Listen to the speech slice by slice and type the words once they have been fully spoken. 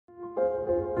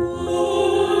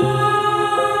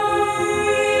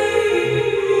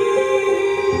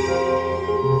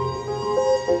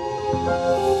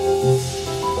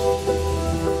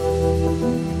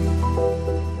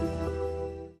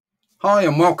Hi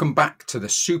and welcome back to the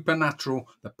supernatural,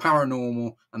 the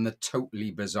paranormal and the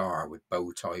totally bizarre with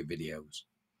bow tie videos.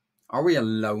 Are we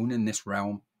alone in this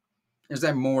realm? Is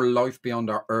there more life beyond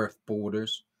our earth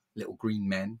borders? Little green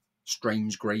men?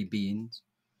 Strange grey beings?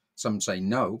 Some say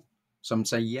no, some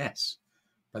say yes.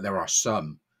 But there are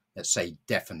some that say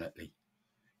definitely.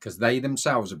 Because they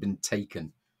themselves have been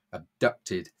taken,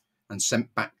 abducted and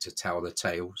sent back to tell the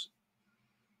tales.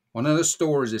 One of the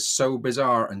stories is so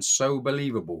bizarre and so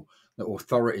believable that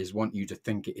authorities want you to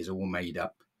think it is all made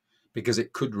up, because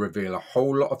it could reveal a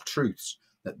whole lot of truths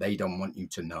that they don't want you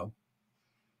to know.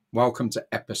 Welcome to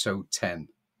episode 10,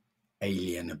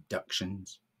 Alien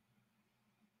Abductions.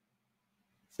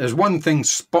 There's one thing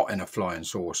spotting a flying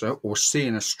saucer or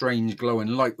seeing a strange glowing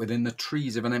light within the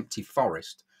trees of an empty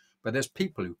forest, but there's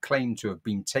people who claim to have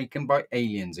been taken by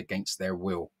aliens against their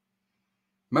will.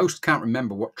 Most can't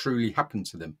remember what truly happened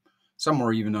to them. Some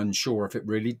are even unsure if it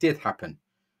really did happen.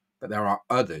 But there are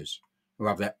others who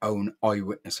have their own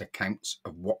eyewitness accounts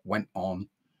of what went on,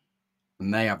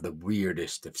 and they have the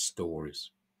weirdest of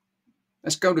stories.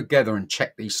 Let's go together and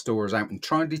check these stories out and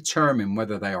try and determine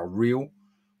whether they are real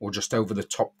or just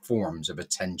over-the-top forms of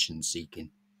attention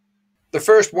seeking. The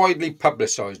first widely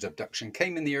publicised abduction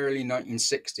came in the early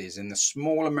 1960s in the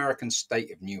small American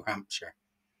state of New Hampshire.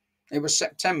 It was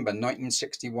September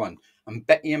 1961, and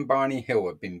Betty and Barney Hill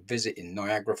had been visiting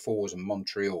Niagara Falls and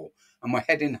Montreal and were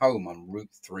heading home on Route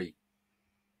 3.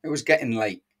 It was getting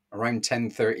late, around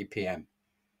 10:30 p.m.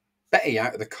 Betty,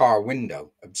 out of the car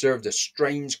window, observed a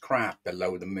strange craft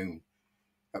below the moon.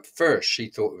 At first, she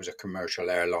thought it was a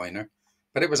commercial airliner,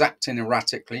 but it was acting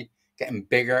erratically, getting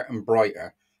bigger and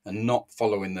brighter, and not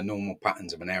following the normal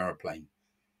patterns of an aeroplane.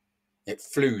 It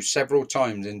flew several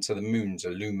times into the moon's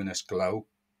luminous glow.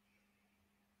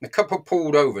 The couple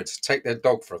pulled over to take their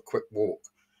dog for a quick walk.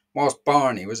 Whilst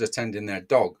Barney was attending their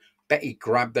dog, Betty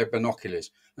grabbed their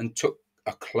binoculars and took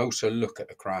a closer look at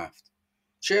the craft.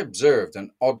 She observed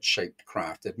an odd-shaped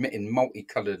craft emitting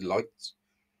multicoloured lights.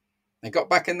 They got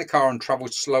back in the car and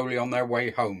travelled slowly on their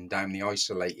way home down the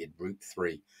isolated Route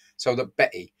 3 so that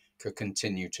Betty could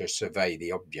continue to survey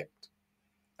the object.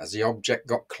 As the object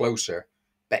got closer,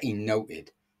 Betty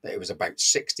noted that it was about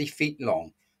 60 feet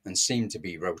long and seemed to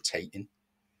be rotating.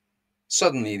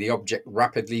 Suddenly, the object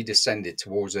rapidly descended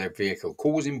towards their vehicle,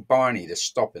 causing Barney to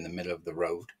stop in the middle of the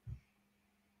road.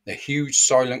 The huge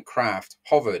silent craft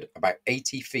hovered about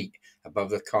 80 feet above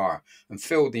the car and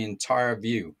filled the entire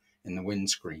view in the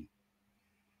windscreen.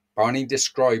 Barney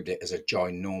described it as a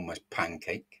ginormous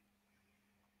pancake.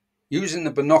 Using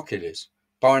the binoculars,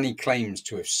 Barney claims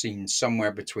to have seen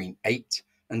somewhere between 8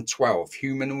 and 12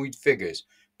 humanoid figures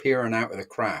peering out of the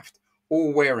craft,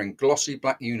 all wearing glossy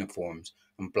black uniforms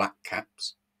and black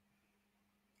caps.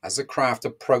 As the craft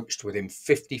approached within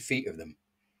 50 feet of them,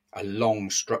 a long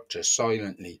structure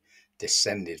silently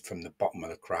descended from the bottom of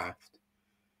the craft.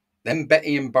 Then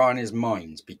Betty and Barney's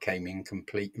minds became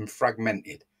incomplete and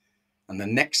fragmented, and the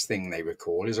next thing they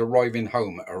recall is arriving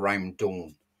home at around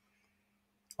dawn.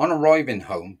 On arriving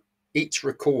home, each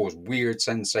recalls weird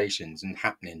sensations and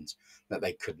happenings that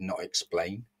they could not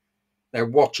explain. Their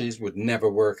watches would never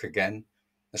work again,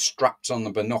 the straps on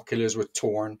the binoculars were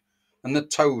torn, and the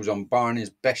toes on Barney's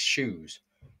best shoes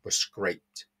were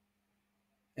scraped.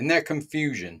 In their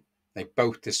confusion, they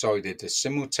both decided to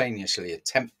simultaneously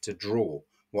attempt to draw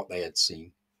what they had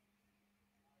seen.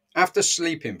 After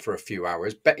sleeping for a few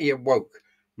hours, Betty awoke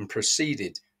and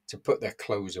proceeded to put their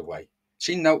clothes away.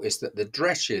 She noticed that the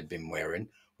dress she had been wearing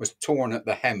was torn at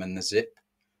the hem and the zip.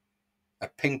 A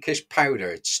pinkish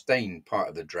powder had stained part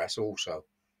of the dress also.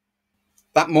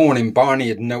 That morning, Barney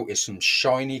had noticed some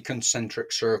shiny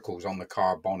concentric circles on the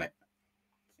car bonnet.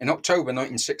 In October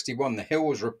 1961, the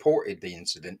Hills reported the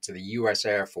incident to the US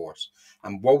Air Force,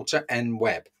 and Walter N.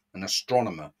 Webb, an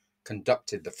astronomer,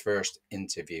 conducted the first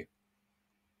interview.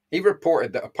 He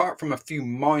reported that apart from a few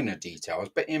minor details,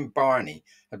 Betty and Barney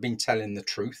had been telling the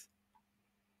truth.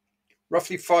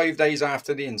 Roughly 5 days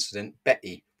after the incident,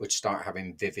 Betty would start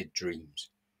having vivid dreams.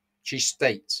 She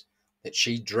states that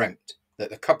she dreamt that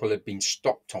the couple had been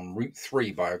stopped on Route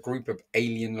 3 by a group of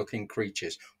alien-looking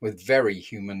creatures with very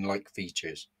human-like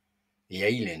features. The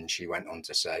aliens, she went on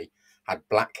to say, had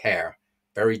black hair,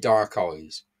 very dark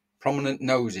eyes, prominent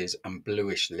noses and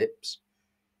bluish lips.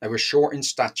 They were short in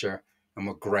stature and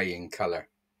were grey in colour.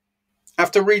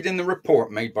 After reading the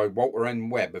report made by Walter N.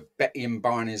 Webb of Betty and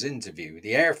Barney's interview,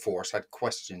 the Air Force had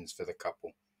questions for the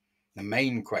couple. The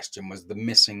main question was the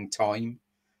missing time.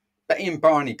 Betty and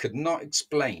Barney could not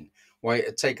explain why it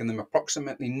had taken them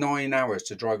approximately 9 hours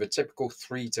to drive a typical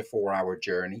 3 to 4 hour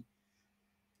journey.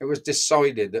 It was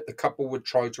decided that the couple would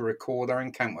try to recall their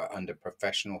encounter under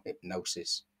professional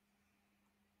hypnosis.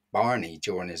 Barney,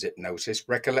 during his hypnosis,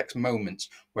 recollects moments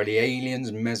where the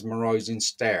alien's mesmerizing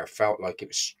stare felt like it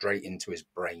was straight into his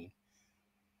brain.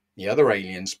 The other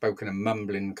alien spoke in a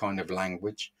mumbling kind of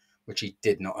language, which he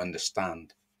did not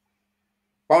understand.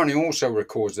 Barney also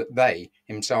records that they,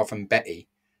 himself and Betty,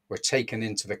 were taken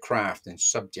into the craft and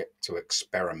subject to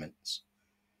experiments.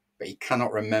 But he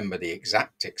cannot remember the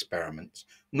exact experiments,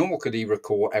 nor could he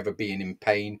recall ever being in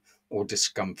pain or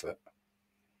discomfort.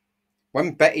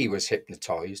 When Betty was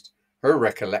hypnotized, her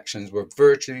recollections were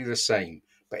virtually the same,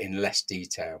 but in less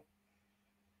detail.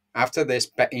 After this,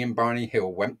 Betty and Barney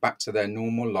Hill went back to their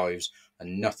normal lives,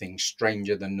 and nothing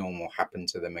stranger than normal happened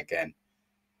to them again.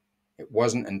 It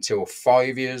wasn't until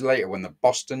 5 years later, when the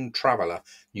Boston Traveler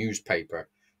newspaper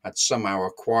had somehow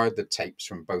acquired the tapes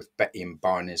from both Betty and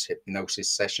Barney's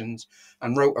hypnosis sessions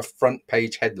and wrote a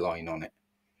front-page headline on it.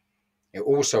 It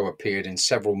also appeared in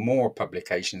several more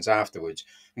publications afterwards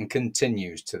and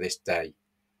continues to this day.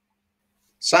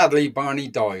 Sadly, Barney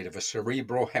died of a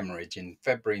cerebral hemorrhage in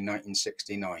February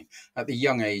 1969 at the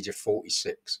young age of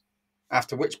 46,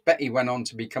 after which Betty went on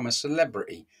to become a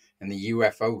celebrity in the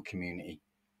UFO community.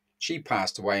 She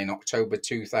passed away in October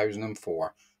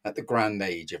 2004 at the grand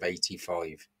age of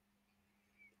 85.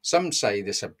 Some say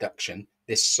this abduction,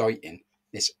 this sighting,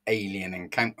 this alien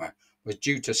encounter was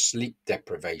due to sleep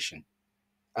deprivation.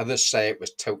 Others say it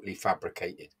was totally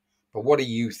fabricated. But what do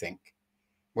you think?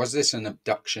 Was this an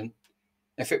abduction?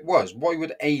 If it was, why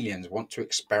would aliens want to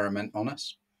experiment on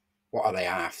us? What are they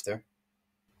after?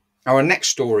 Our next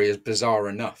story is bizarre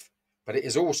enough, but it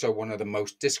is also one of the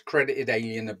most discredited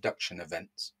alien abduction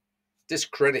events.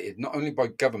 Discredited not only by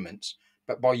governments,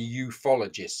 but by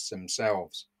ufologists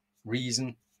themselves.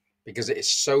 Reason? Because it is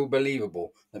so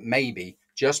believable that maybe,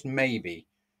 just maybe,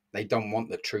 they don't want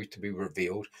the truth to be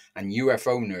revealed, and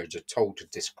UFO nerds are told to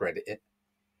discredit it.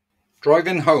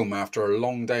 Driving home after a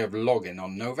long day of logging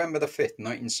on November the 5th,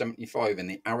 1975 in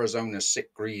the Arizona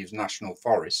Sitgreaves National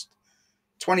Forest,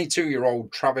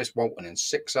 22-year-old Travis Walton and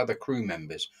 6 other crew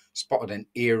members spotted an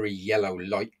eerie yellow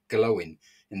light glowing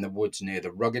in the woods near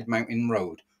the rugged mountain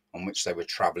road on which they were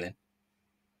travelling.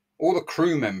 All the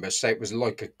crew members say it was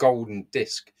like a golden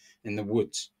disc in the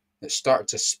woods that started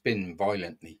to spin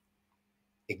violently.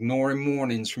 Ignoring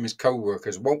warnings from his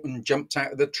co-workers, Walton jumped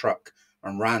out of the truck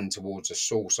and ran towards a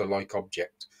saucer-like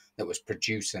object that was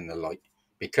producing the light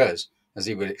because, as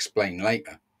he would explain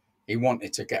later, he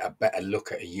wanted to get a better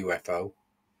look at a UFO.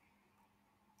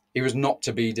 He was not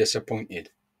to be disappointed.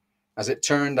 As it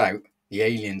turned out, the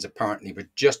aliens apparently were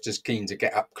just as keen to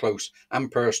get up close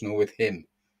and personal with him.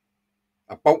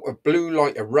 A bolt of blue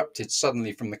light erupted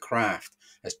suddenly from the craft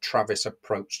as Travis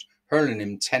approached, hurling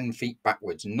him 10 feet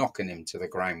backwards, knocking him to the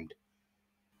ground.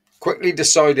 Quickly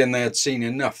deciding they had seen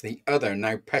enough, the other,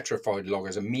 now petrified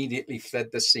loggers immediately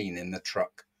fled the scene in the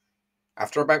truck.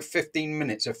 After about 15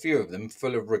 minutes, a few of them,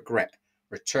 full of regret,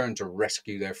 returned to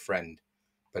rescue their friend,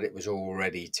 but it was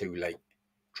already too late.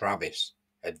 Travis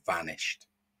had vanished.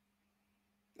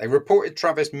 They reported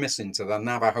Travis missing to the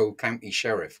Navajo County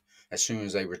Sheriff as soon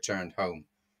as they returned home.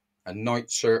 A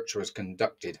night search was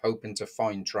conducted, hoping to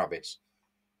find Travis,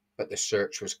 but the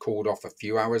search was called off a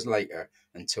few hours later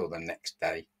until the next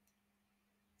day.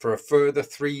 For a further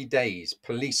 3 days,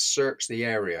 police searched the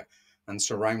area and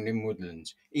surrounding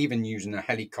woodlands, even using a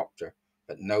helicopter,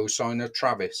 but no sign of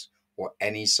Travis or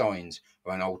any signs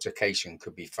of an altercation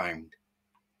could be found.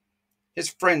 His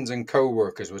friends and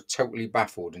co-workers were totally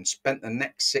baffled and spent the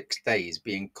next 6 days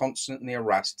being constantly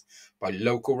harassed by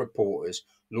local reporters,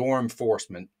 law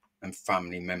enforcement, and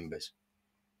family members.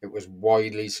 It was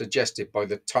widely suggested by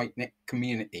the tight-knit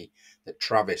community that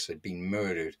Travis had been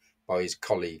murdered by his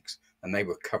colleagues and they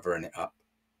were covering it up.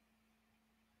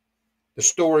 The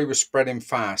story was spreading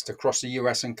fast across the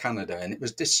US and Canada, and it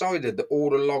was decided that all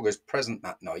the loggers present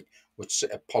that night would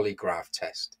sit a polygraph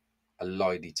test, a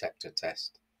lie detector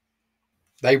test.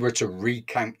 They were to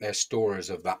recount their stories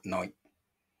of that night.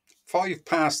 5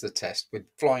 passed the test with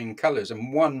flying colours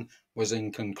and 1 was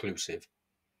inconclusive.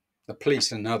 The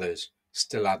police and others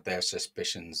still had their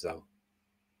suspicions, though.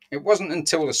 It wasn't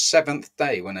until the 7th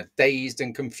day, when a dazed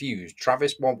and confused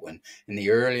Travis Walton, in the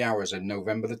early hours of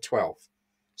November the 12th,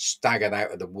 staggered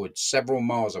out of the woods several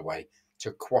miles away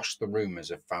to quash the rumours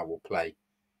of foul play.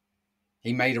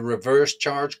 He made a reverse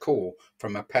charge call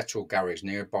from a petrol garage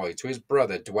nearby to his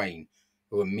brother Dwayne,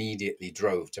 who immediately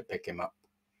drove to pick him up.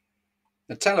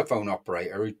 The telephone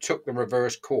operator who took the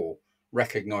reverse call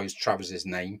recognised Travis's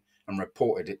name and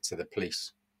reported it to the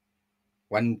police.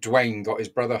 When Dwayne got his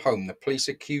brother home, the police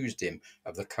accused him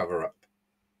of the cover-up.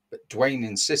 But Dwayne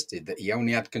insisted that he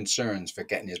only had concerns for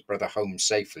getting his brother home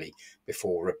safely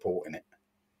before reporting it.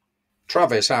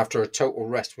 Travis, after a total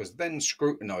rest, was then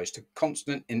scrutinised to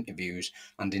constant interviews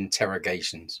and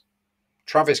interrogations.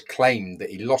 Travis claimed that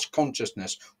he lost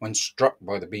consciousness when struck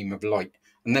by the beam of light,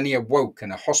 and then he awoke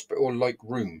in a hospital-like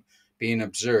room being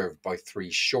observed by three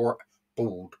short,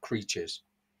 bald creatures.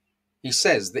 He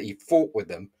says that he fought with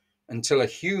them until a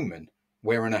human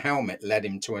wearing a helmet led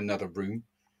him to another room,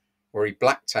 where he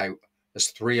blacked out as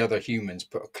three other humans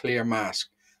put a clear mask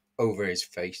over his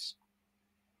face.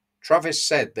 Travis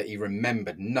said that he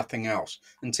remembered nothing else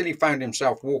until he found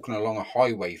himself walking along a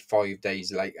highway 5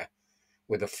 days later,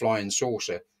 with a flying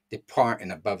saucer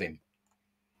departing above him.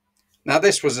 Now,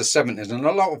 this was the 70s, and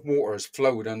a lot of water has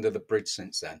flowed under the bridge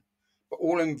since then, but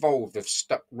all involved have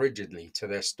stuck rigidly to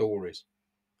their stories.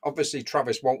 Obviously,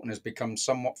 Travis Walton has become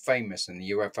somewhat famous in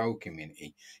the UFO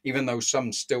community, even though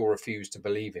some still refuse to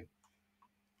believe him.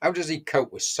 How does he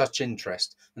cope with such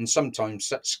interest and sometimes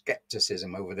such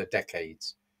skepticism over the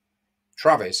decades?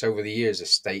 Travis, over the years, has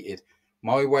stated,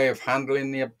 "My way of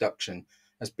handling the abduction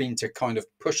has been to kind of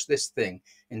push this thing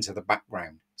into the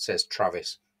background," says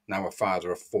Travis, now a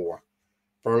father of 4.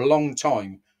 "For a long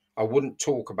time, I wouldn't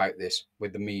talk about this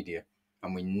with the media,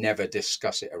 and we never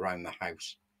discuss it around the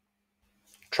house."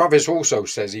 Travis also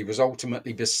says he was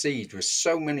ultimately besieged with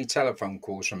so many telephone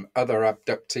calls from other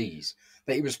abductees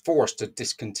that he was forced to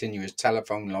discontinue his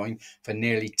telephone line for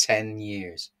nearly 10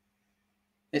 years.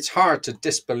 It's hard to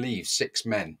disbelieve 6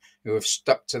 men who have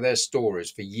stuck to their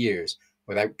stories for years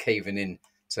without caving in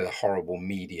to the horrible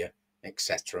media,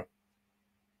 etc.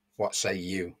 What say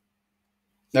you?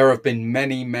 There have been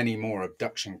many, many more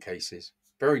abduction cases.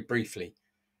 Very briefly,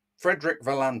 Frederick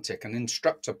Valantic, an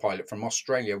instructor pilot from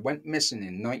Australia, went missing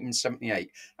in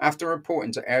 1978 after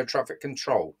reporting to air traffic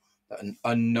control that an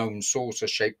unknown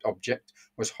saucer-shaped object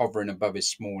was hovering above his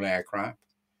small aircraft.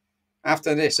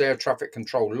 After this, air traffic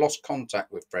control lost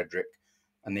contact with Frederick,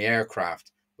 and the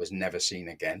aircraft was never seen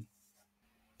again.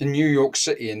 In New York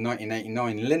City in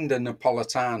 1989, Linda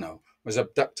Napolitano was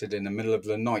abducted in the middle of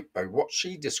the night by what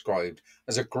she described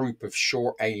as a group of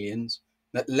short aliens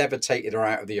that levitated her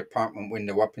out of the apartment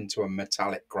window up into a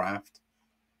metallic craft.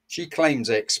 She claims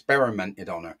they experimented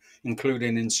on her,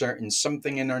 including inserting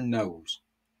something in her nose.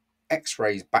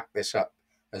 X-rays back this up,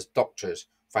 as doctors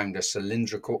found a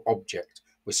cylindrical object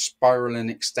with spiraling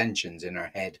extensions in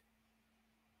her head.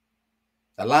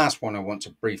 The last one I want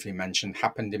to briefly mention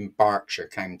happened in Berkshire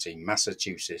County,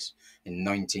 Massachusetts in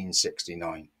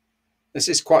 1969. This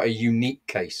is quite a unique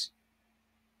case.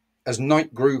 As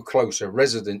night grew closer,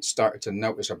 residents started to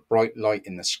notice a bright light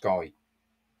in the sky.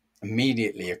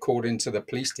 Immediately, according to the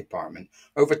police department,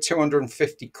 over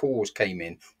 250 calls came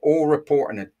in, all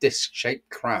reporting a disc-shaped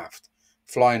craft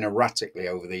flying erratically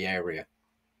over the area.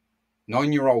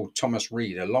 9-year-old Thomas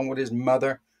Reed, along with his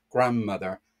mother,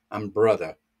 grandmother, and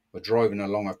brother, were driving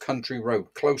along a country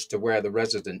road close to where the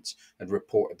residents had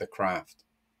reported the craft.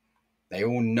 They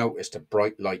all noticed a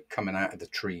bright light coming out of the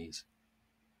trees.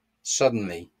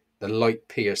 Suddenly, the light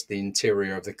pierced the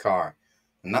interior of the car,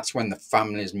 and that's when the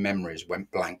family's memories went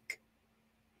blank.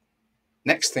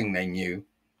 Next thing they knew,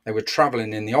 they were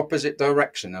travelling in the opposite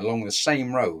direction along the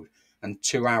same road, and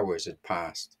 2 hours had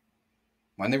passed.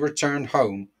 When they returned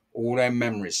home, all their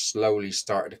memories slowly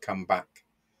started to come back.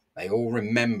 They all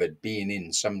remembered being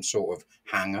in some sort of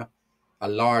hangar, a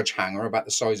large hangar about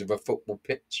the size of a football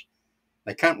pitch.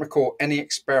 They can't recall any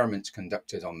experiments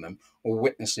conducted on them or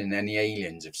witnessing any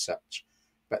aliens of such,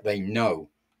 but they know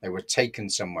they were taken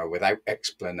somewhere without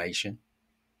explanation.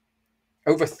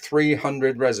 Over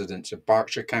 300 residents of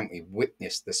Berkshire County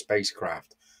witnessed the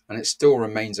spacecraft, and it still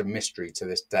remains a mystery to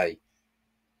this day.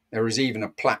 There is even a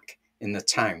plaque in the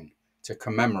town to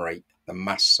commemorate the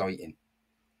mass sighting.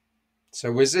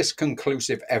 So is this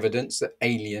conclusive evidence that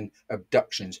alien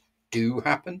abductions do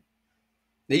happen?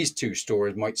 These two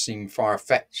stories might seem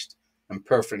far-fetched and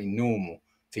perfectly normal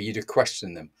for you to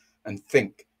question them and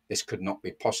think this could not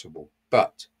be possible.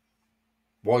 But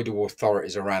why do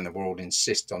authorities around the world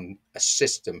insist on a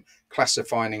system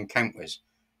classifying encounters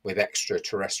with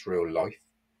extraterrestrial life?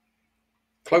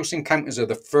 Close encounters of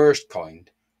the first kind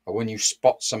are when you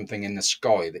spot something in the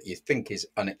sky that you think is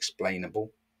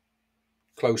unexplainable.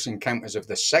 Close encounters of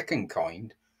the second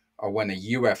kind are when a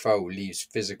UFO leaves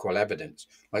physical evidence,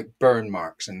 like burn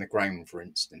marks in the ground, for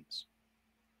instance.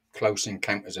 Close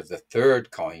encounters of the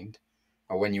third kind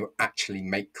are when you actually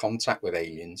make contact with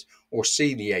aliens or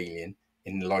see the alien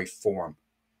in life form.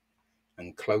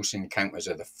 And close encounters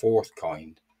of the fourth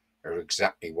kind are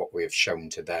exactly what we have shown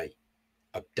today: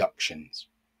 abductions.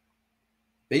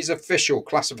 These official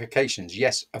classifications,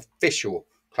 yes, official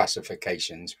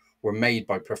classifications, were made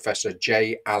by Professor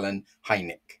J. Allen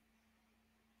Hynek,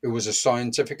 who was a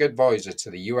scientific advisor to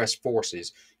the US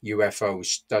Forces UFO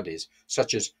studies,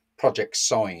 such as Project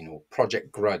Sign or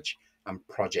Project Grudge and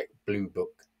Project Blue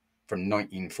Book from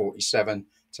 1947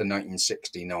 to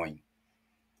 1969,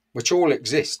 which all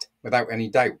exist without any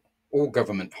doubt, all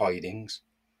government hidings.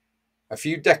 A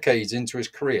few decades into his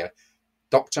career,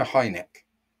 Dr. Hynek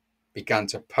began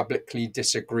to publicly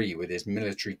disagree with his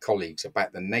military colleagues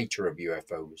about the nature of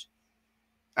UFOs.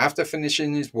 After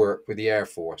finishing his work with the Air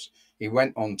Force, he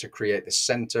went on to create the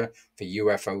Center for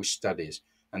UFO Studies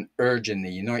and urging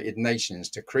the United Nations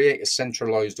to create a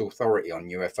centralized authority on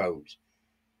UFOs.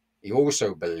 He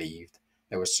also believed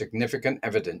there was significant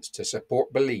evidence to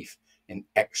support belief in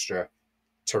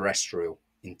extraterrestrial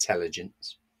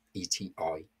intelligence,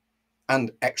 ETI,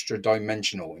 and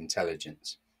extra-dimensional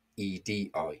intelligence,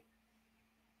 EDI.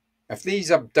 If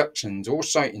these abductions or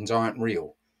sightings aren't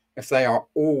real, if they are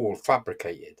all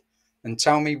fabricated, then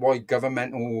tell me why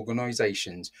governmental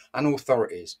organizations and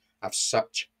authorities have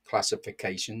such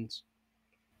classifications.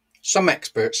 Some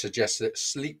experts suggest that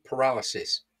sleep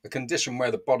paralysis, a condition where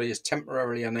the body is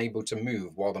temporarily unable to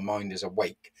move while the mind is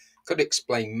awake, could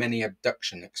explain many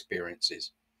abduction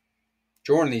experiences.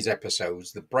 During these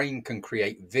episodes, the brain can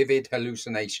create vivid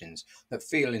hallucinations that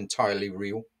feel entirely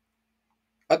real.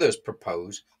 Others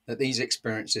propose that these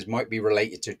experiences might be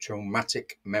related to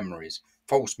traumatic memories,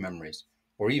 false memories,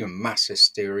 or even mass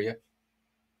hysteria.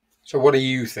 So what do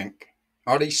you think?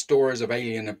 Are these stories of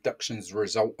alien abductions the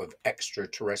result of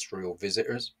extraterrestrial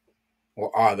visitors?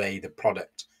 Or are they the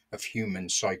product of human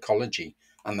psychology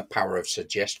and the power of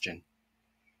suggestion?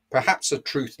 Perhaps the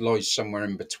truth lies somewhere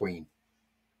in between.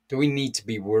 Do we need to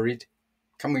be worried?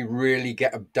 Can we really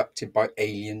get abducted by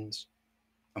aliens?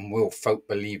 And will folk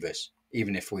believe us,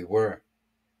 even if we were?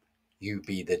 You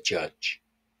be the judge.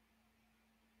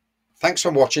 Thanks for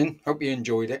watching. Hope you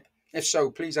enjoyed it. If so,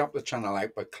 please help the channel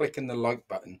out by clicking the like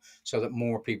button so that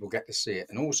more people get to see it,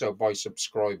 and also by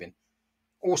subscribing.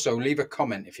 Also, leave a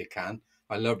comment if you can.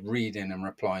 I love reading and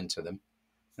replying to them.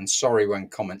 And sorry when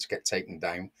comments get taken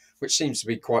down, which seems to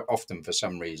be quite often for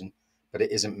some reason, but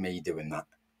it isn't me doing that,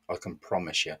 I can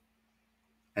promise you.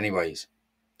 Anyways,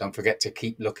 don't forget to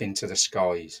keep looking to the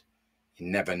skies. You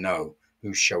never know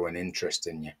who's showing interest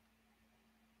in you.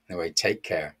 Anyway, take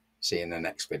care. See you in the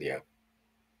next video.